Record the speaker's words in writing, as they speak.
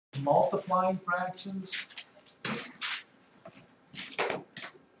Multiplying fractions.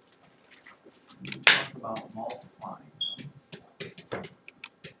 We talk about multiplying.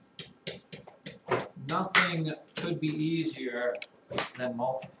 Nothing could be easier than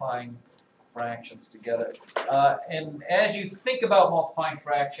multiplying fractions together. And as you think about multiplying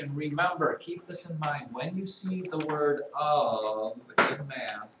fraction, remember, keep this in mind. When you see the word of in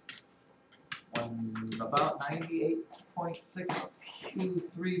math, when about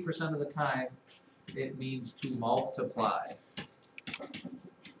 98.623% of the time, it means to multiply.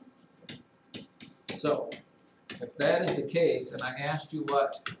 So, if that is the case, and I asked you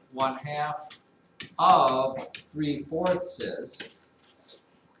what 1/2 of 3/4 is,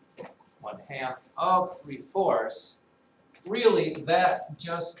 1/2 of 3/4, really that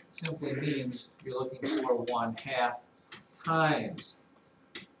just simply means you're looking for 1/2 times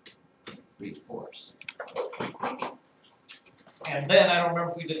 3/4. And then, I don't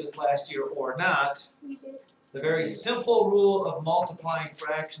remember if we did this last year or not, We did. the very simple rule of multiplying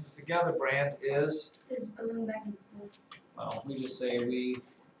fractions together, Brand, is, It's going back and forth. well, we just say we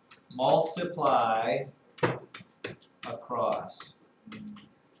multiply across,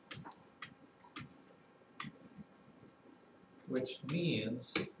 which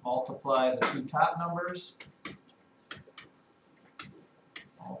means multiply the two top numbers,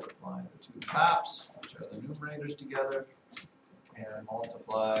 multiply the two tops, which are the numerators together, and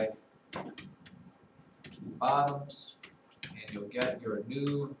multiply two bottoms, and you'll get your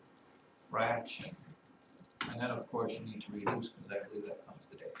new fraction. And then, of course, you need to reduce because I believe that comes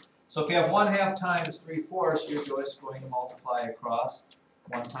today. So if you have 1/2 times 3/4, you're just going to multiply across.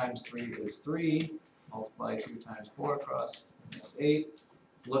 1 times 3 is 3. Multiply 2 times 4 across, and that's 8.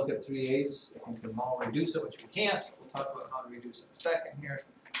 Look at 3/8. If you can all reduce it, which we can't, we'll talk about how to reduce it in a second here,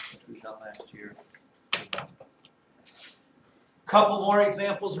 which we've done last year. Couple more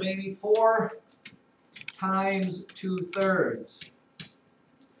examples, maybe. 4 times 2/3.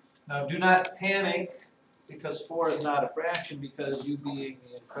 Now, do not panic, because 4 is not a fraction, because you being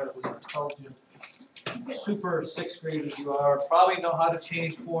the incredibly intelligent, super 6th graders you are, probably know how to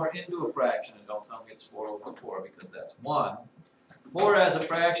change 4 into a fraction. And don't tell me it's 4/4, because that's 1. 4 as a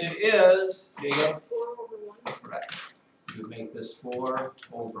fraction is, Jacob? 4/1. Correct. You make this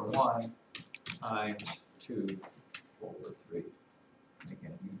 4/1 times 2/3. And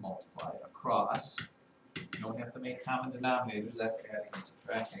again, you multiply across. You don't have to make common denominators, that's adding and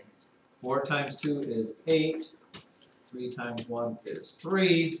subtracting. 4 times 2 is 8. 3 times 1 is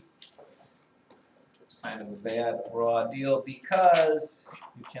 3. It's kind of a bad raw deal because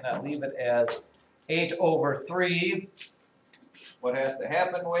you cannot leave it as 8/3. What has to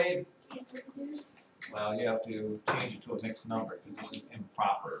happen, Wade? Well, you have to change it to a mixed number because this is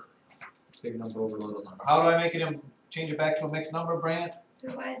improper. Big number over little number. How do I make it change it back to a mixed number, Brant?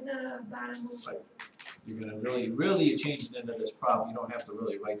 Divide the bottom of Right. You're going to really change it into this problem. You don't have to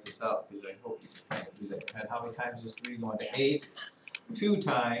really write this out because I hope you can kind of do that. And how many times is 3 going to 8? 2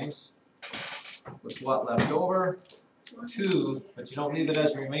 times, with what left over? 2, but you don't leave it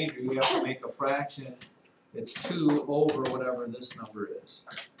as a remainder. You have to make a fraction. It's 2 over whatever this number is.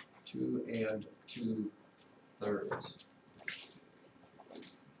 2 and 2/3.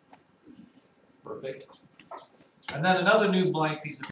 Perfect. And then another new blank piece of